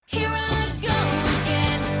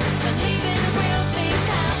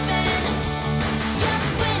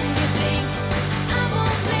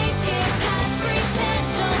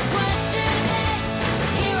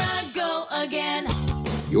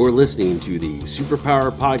You're listening to the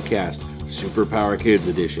Superpower Podcast, Superpower Kids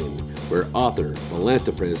Edition, where author,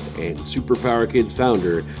 philanthropist, and Superpower Kids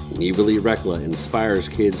founder Neva Lee Rekla inspires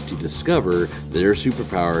kids to discover their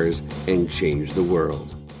superpowers and change the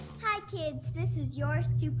world. Hi kids, this is your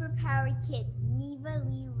Superpower Kid, Neva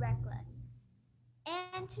Lee Rekla.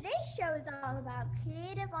 And today's show is all about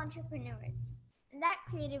creative entrepreneurs. And that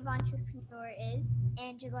creative entrepreneur is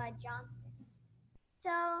Angela Johnson.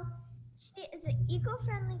 So, she is an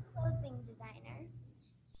eco-friendly clothing designer.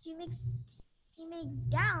 She makes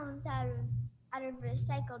gowns out of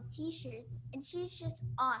recycled t-shirts, and she's just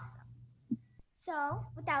awesome. So,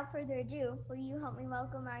 without further ado, will you help me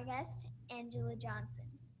welcome our guest, Angela Johnson?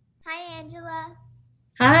 Hi, Angela.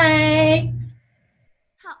 Hi.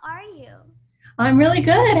 How are you? I'm really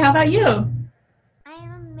good. How about you? I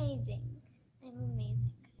am amazing.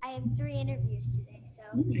 I have 3 interviews today, so.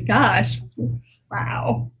 Oh my gosh.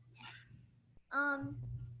 Wow.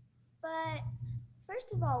 But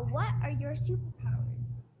first of all, what are your superpowers?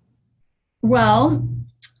 Well,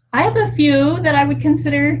 I have a few that I would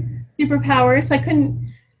consider superpowers, so I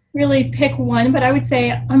couldn't really pick one, but I would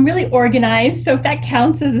say I'm really organized, so if that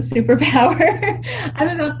counts as a superpower. I'm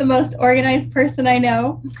about the most organized person I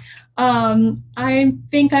know. I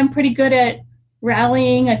think I'm pretty good at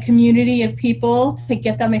rallying a community of people to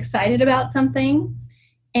get them excited about something.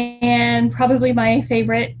 And probably my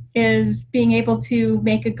favorite is being able to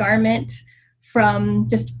make a garment from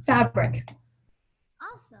just fabric.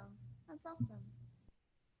 Awesome. That's awesome.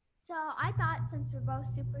 So I thought since we're both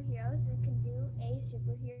superheroes, we can do a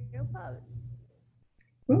superhero pose.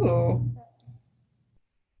 Ooh.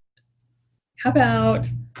 How about...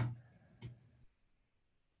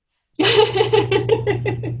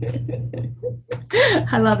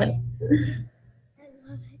 I love it. I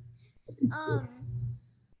love it.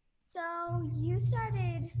 So you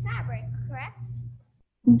started Fabric, correct?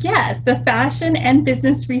 Yes, the Fashion and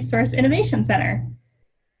Business Resource Innovation Center.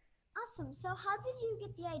 Awesome. So how did you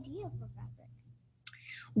get the idea for Fabric?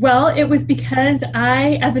 Well, it was because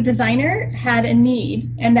I, as a designer, had a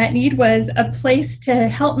need, and that need was a place to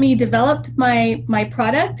help me develop my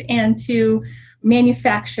product and to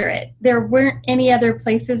manufacture it. There weren't any other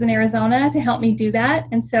places in Arizona to help me do that,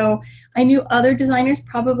 and so I knew other designers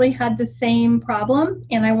probably had the same problem,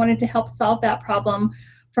 and I wanted to help solve that problem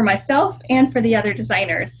for myself and for the other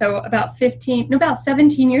designers. So about 17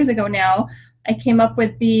 years ago now, I came up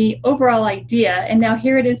with the overall idea, and now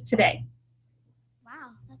here it is today.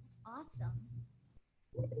 Wow, that's awesome.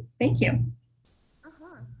 Thank you.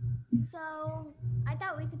 So I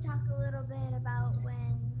thought we could talk a little bit about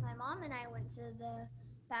when my mom and I went to the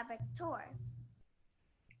Fabric tour.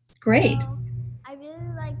 Great. So I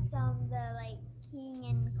really liked the king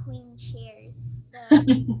and queen chairs.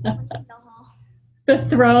 The hall. The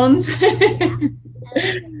thrones. Yeah, I liked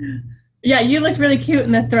them. Yeah, you looked really cute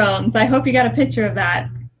in the thrones. I hope you got a picture of that.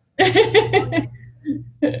 Oh, yeah.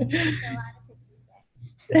 There's a lot of pictures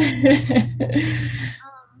there.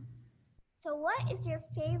 So what is your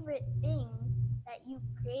favorite thing that you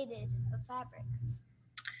created of Fabric?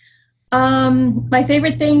 My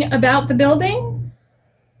favorite thing about the building?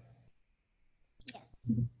 Yes.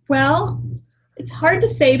 Well, it's hard to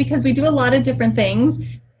say because we do a lot of different things.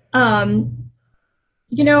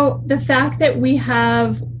 The fact that we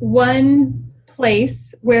have one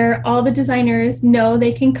place where all the designers know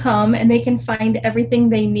they can come and they can find everything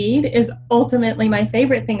they need is ultimately my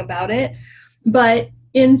favorite thing about it. But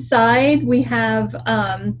inside we have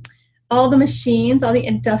all the machines, all the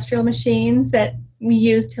industrial machines that we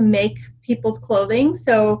use to make people's clothing.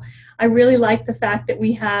 So I really like the fact that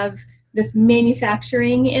we have this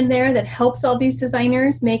manufacturing in there that helps all these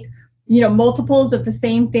designers make multiples of the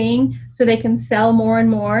same thing so they can sell more and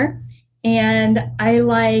more. And I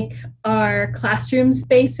like our classroom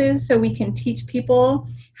spaces so we can teach people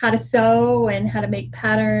how to sew and how to make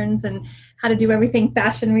patterns and how to do everything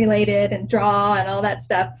fashion related and draw and all that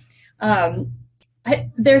stuff.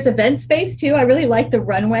 There's event space too. I really like the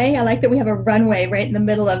runway. I like that we have a runway right in the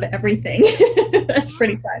middle of everything. That's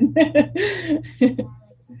pretty fun. I like that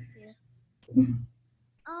too.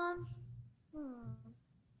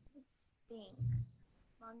 Let's think.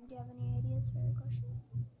 Mom, do you have any ideas for the question?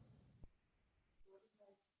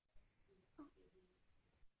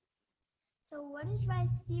 So what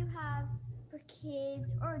advice do you have for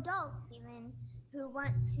kids or adults even who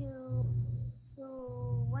want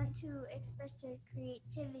to express their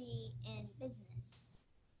creativity in business?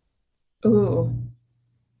 Ooh.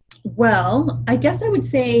 Well, I guess I would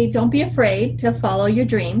say don't be afraid to follow your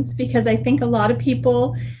dreams, because I think a lot of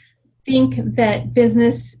people think that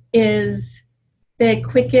business is the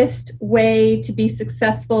quickest way to be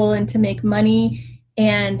successful and to make money.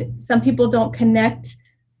 And some people don't connect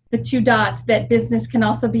the two dots, that business can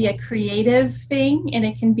also be a creative thing and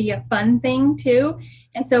it can be a fun thing too.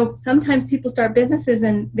 And so sometimes people start businesses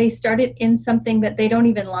and they start it in something that they don't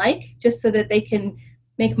even like, just so that they can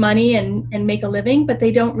make money and make a living, but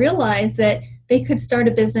they don't realize that they could start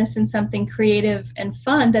a business in something creative and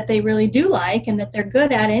fun that they really do like and that they're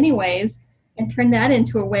good at anyways, and turn that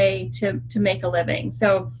into a way to make a living.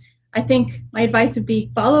 So I think my advice would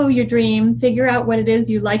be follow your dream, figure out what it is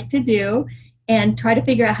you like to do, and try to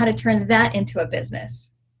figure out how to turn that into a business.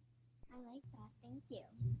 I like that. Thank you.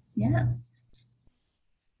 Yeah.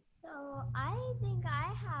 So I think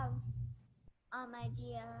I have an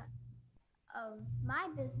idea of my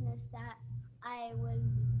business that I was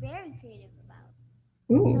very creative about.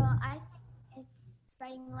 Ooh. So I think it's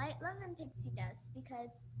spreading light, love, and pixie dust,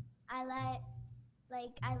 because I let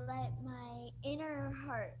my inner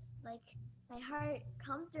heart, like my heart,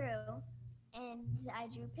 come through, and I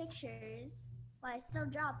drew pictures. Well, I still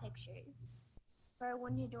draw pictures for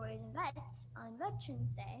Wounded Warriors and Vets on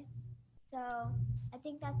Veterans Day. So I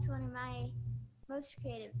think that's one of my most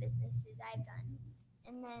creative businesses I've done.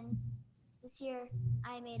 And then this year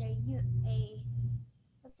I made a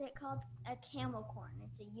what's it called? A camel corn.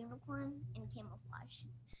 It's a unicorn in camouflage.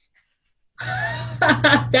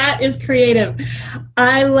 That is creative.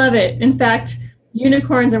 I love it. In fact,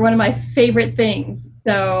 unicorns are one of my favorite things.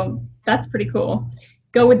 So that's pretty cool.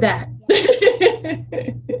 Go with that. Thank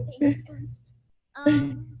you.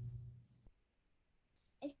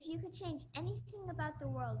 If you could change anything about the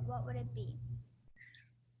world, what would it be?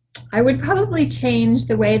 I would probably change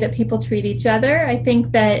the way that people treat each other. I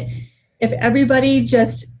think that if everybody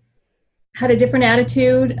just had a different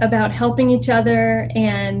attitude about helping each other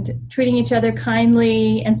and treating each other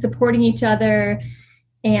kindly and supporting each other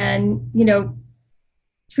and,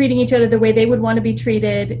 treating each other the way they would want to be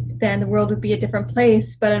treated, then the world would be a different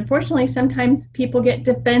place. But unfortunately, sometimes people get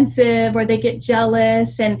defensive or they get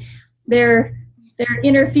jealous and their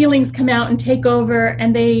inner feelings come out and take over,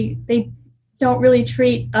 and they don't really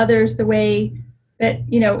treat others the way that,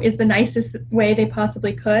 is the nicest way they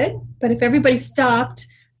possibly could. But if everybody stopped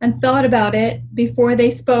and thought about it before they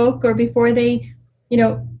spoke or before they,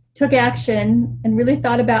 took action and really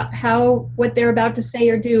thought about how what they're about to say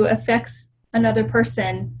or do affects another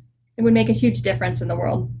person, it would make a huge difference in the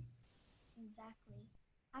world. Exactly.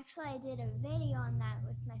 Actually, I did a video on that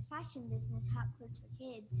with my fashion business, Hot Clothes for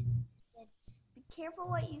Kids. But be careful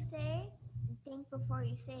what you say and think before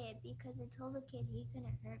you say it, because I told a kid he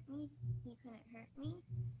couldn't hurt me.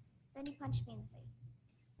 Then he punched me in the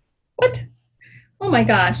face. What? Oh my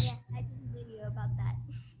gosh. Yeah, I did a video about that.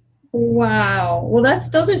 Wow. Well,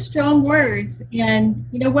 those are strong words. And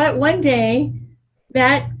you know what? One day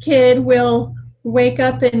that kid will wake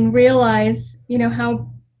up and realize, how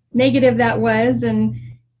negative that was and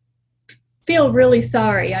feel really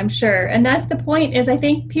sorry, I'm sure. And that's the point, is I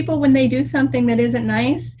think people, when they do something that isn't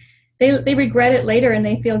nice, they regret it later and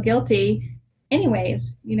they feel guilty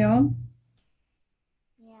anyways, Yeah.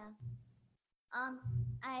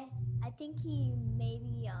 I think he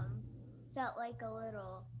maybe felt like a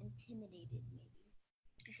little intimidated,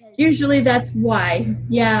 maybe. Usually that's why.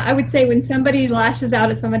 Yeah, I would say when somebody lashes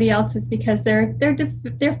out at somebody else, it's because they're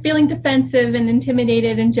feeling defensive and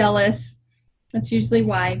intimidated and jealous. That's usually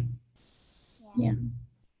why. Yeah.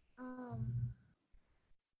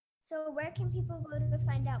 So where can people go to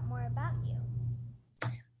find out more about you?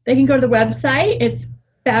 They can go to the website. It's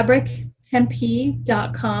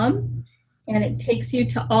fabrictempe.com, and it takes you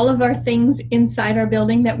to all of our things inside our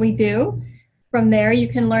building that we do. From there, you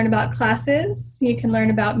can learn about classes. You can learn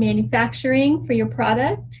about manufacturing for your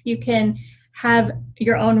product. You can have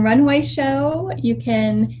your own runway show. You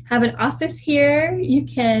can have an office here. You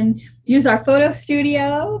can use our photo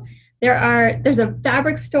studio. There's a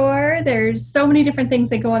fabric store. There's so many different things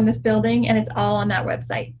that go on this building, and it's all on that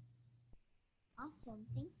website. Awesome,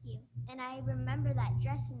 thank you. And I remember that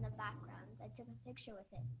dress in the background. I took a picture with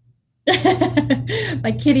it.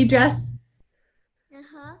 My kitty dress.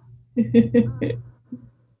 Uh-huh.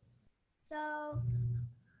 So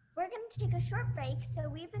we're going to take a short break. So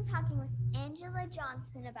we've been talking with Angela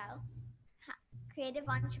Johnson about creative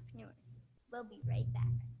entrepreneurs. We'll be right back.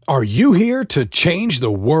 Are you here to change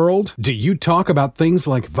the world? Do you talk about things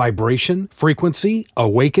like vibration, frequency,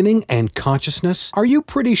 awakening, and consciousness? Are you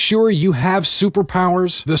pretty sure you have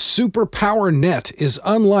superpowers? The Superpower Net is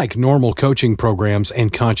unlike normal coaching programs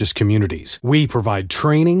and conscious communities. We provide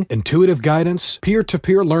training, intuitive guidance,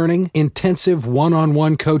 peer-to-peer learning, intensive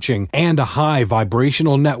one-on-one coaching, and a high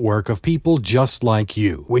vibrational network of people just like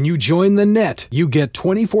you. When you join the net, you get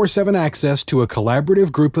 24/7 access to a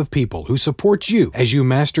collaborative group of people who support support you as you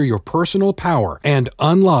master your personal power and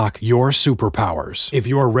unlock your superpowers. If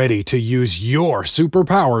you're ready to use your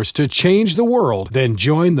superpowers to change the world, then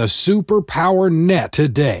join the Superpower Net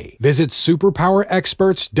today. Visit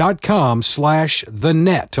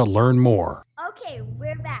superpowerexperts.com/thenet to learn more. Okay,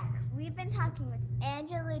 we're back. We've been talking with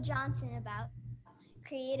Angela Johnson about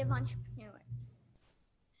creative entrepreneurs.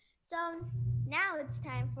 So now it's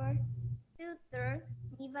time for Super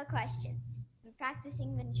Neva questions. We're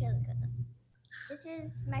practicing ventriloquism. This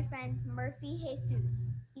is my friend Murphy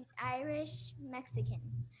Jesus. He's Irish Mexican.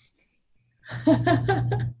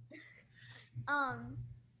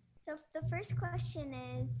 So the first question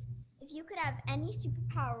is, if you could have any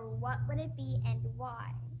superpower, what would it be and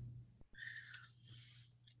why?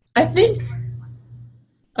 I think,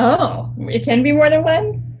 it can be more than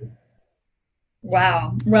one?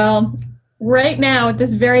 Wow. Well, right now, at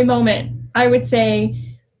this very moment, I would say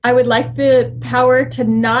I would like the power to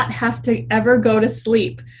not have to ever go to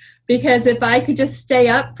sleep. Because if I could just stay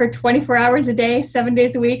up for 24 hours a day, 7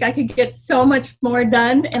 days a week, I could get so much more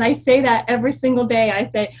done. And I say that every single day. I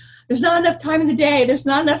say, there's not enough time in the day. There's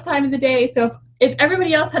not enough time in the day. So if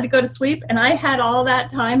everybody else had to go to sleep and I had all that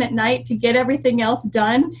time at night to get everything else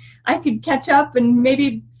done, I could catch up and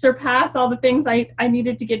maybe surpass all the things I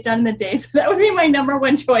needed to get done in the day. So that would be my number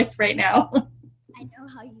one choice right now. I know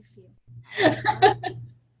how you feel.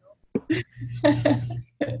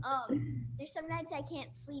 There's some nights I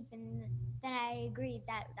can't sleep, and then I agree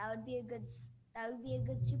that would be a good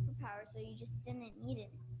superpower. So you just didn't need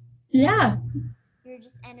it. Yeah. You're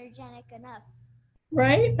just energetic enough.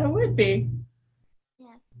 Right? That would be.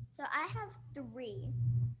 Yeah. So I have 3,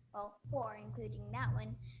 well, 4 including that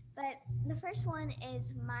one. But the first one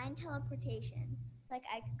is mind teleportation. Like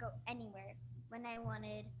I could go anywhere when I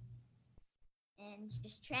wanted and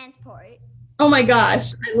just transport. Oh my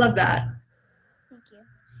gosh, I love that. Thank you.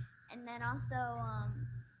 And then also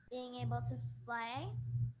being able to fly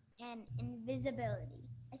and invisibility.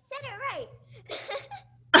 I said it right.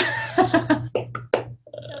 So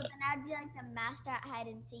then I'd be like the master at hide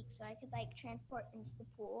and seek, so I could like transport into the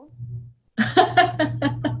pool.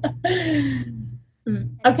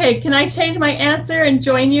 Okay, can I change my answer and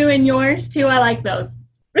join you in yours too? I like those.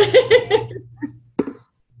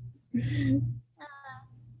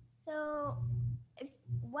 So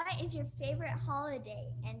what is your favorite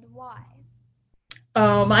holiday and why?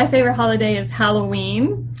 Oh, my favorite holiday is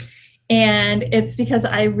Halloween. And it's because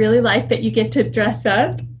I really like that you get to dress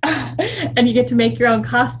up and you get to make your own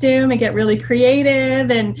costume and get really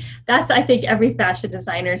creative. And that's, I think, every fashion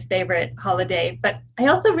designer's favorite holiday. But I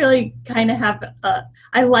also really kind of have,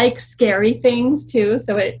 I like scary things too.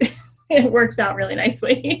 So it works out really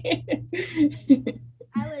nicely.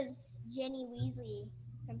 I was Ginny Weasley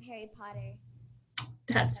from Harry Potter.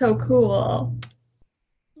 That's so cool.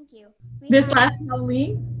 Thank you. This last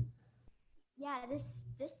Halloween? Yeah, this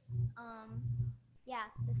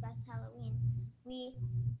last Halloween, my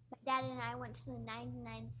dad and I went to the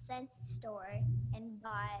 99-cent store and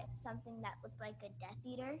bought something that looked like a Death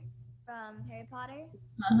Eater from Harry Potter.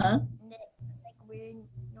 Uh-huh. And it like weird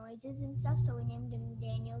noises and stuff, so we named him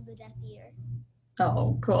Daniel the Death Eater.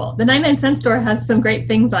 Oh, cool. The 99-cent store has some great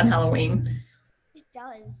things on Halloween. It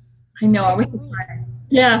does. I know, I was surprised.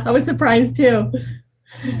 Yeah, I was surprised too.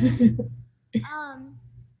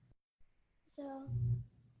 So,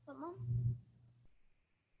 what, Mom?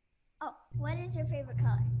 Oh, what is your favorite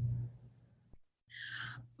color?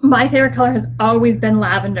 My favorite color has always been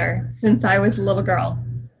lavender since I was a little girl.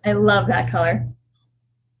 I love that color.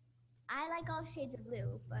 I like all shades of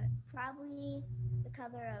blue, but probably the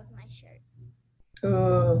color of my shirt.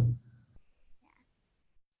 Ooh. Yeah.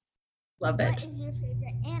 Love it. What is your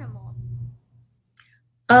favorite animal?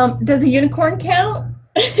 Does a unicorn count?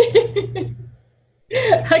 Okay,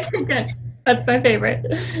 good. That's my favorite.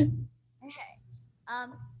 Okay. I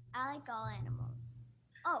like all animals.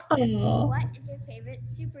 Oh, Aww. What is your favorite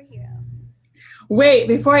superhero? Wait,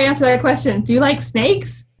 before I answer that question, do you like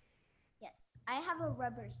snakes? Yes, I have a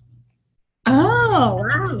rubber snake. Oh, A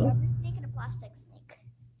wow. rubber snake and a plastic snake.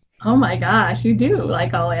 Oh my gosh, you do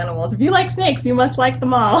like all animals. If you like snakes, you must like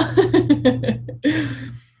them all.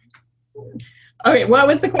 Okay, what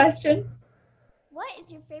was the question? What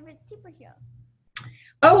is your favorite superhero?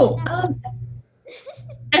 Oh,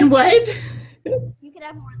 and what? You could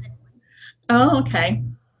have more than one. Oh, okay.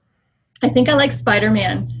 I think I like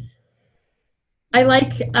Spider-Man. I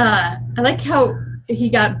like how he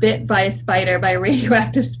got bit by a spider, by a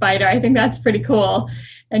radioactive spider. I think that's pretty cool.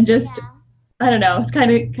 And just, Yeah. I don't know, it's kind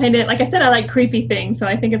of, like I said, I like creepy things, so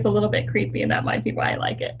I think it's a little bit creepy, and that might be why I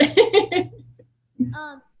like it.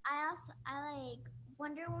 I like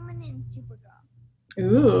Wonder Woman and Supergirl.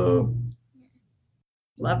 Ooh,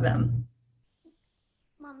 Love them.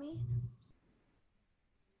 Mommy.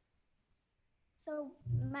 So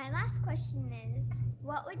my last question is,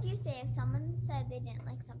 what would you say if someone said they didn't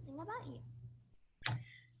like something about you?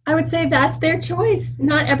 I would say that's their choice.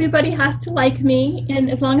 Not everybody has to like me, and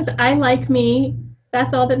as long as I like me,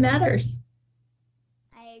 that's all that matters.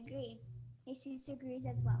 I agree. Jesus agrees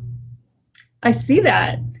as well. I see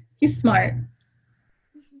that. He's smart.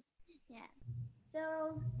 Yeah.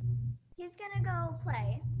 So he's gonna go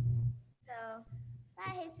play. So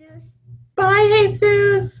bye, Jesus. Bye,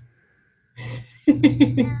 Jesus.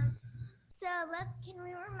 Can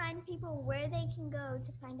we remind people where they can go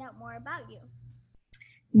to find out more about you?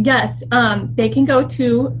 Yes, they can go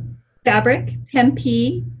to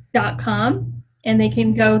fabrictempe.com, and they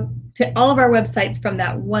can go to all of our websites from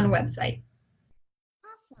that one website.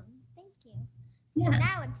 Awesome. Thank you. So Yeah.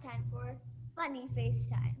 now it's time for funny face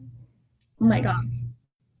time. Oh my God.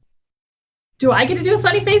 Do I get to do a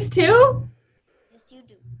funny face too? Yes, you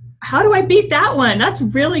do. How do I beat that one? That's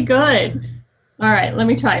really good. All right, let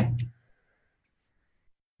me try.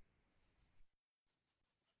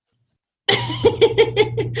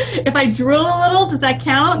 If I drool a little, does that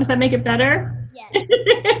count? Does that make it better? Yes.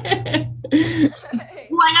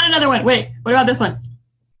 Oh, I got another one. Wait, what about this one?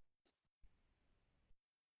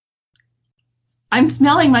 I'm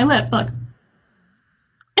smelling my lip. Look.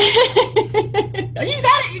 Oh, you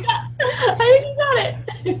got it. You got it. I think you got it.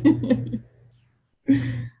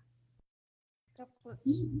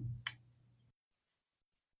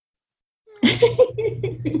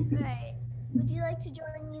 Right. Would you like to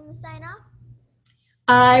join me in the sign off?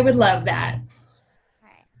 I would love that. All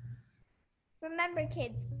right. Remember,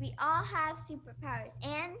 kids, we all have superpowers,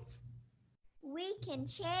 and we can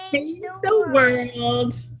change the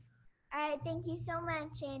world. All right. Thank you so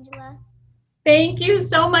much, Angela. Thank you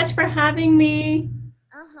so much for having me.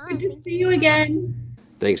 Good to see you again.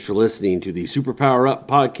 Thanks for listening to the Superpower Up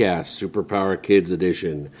podcast, Superpower Kids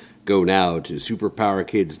Edition. Go now to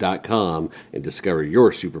superpowerkids.com and discover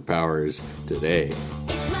your superpowers today.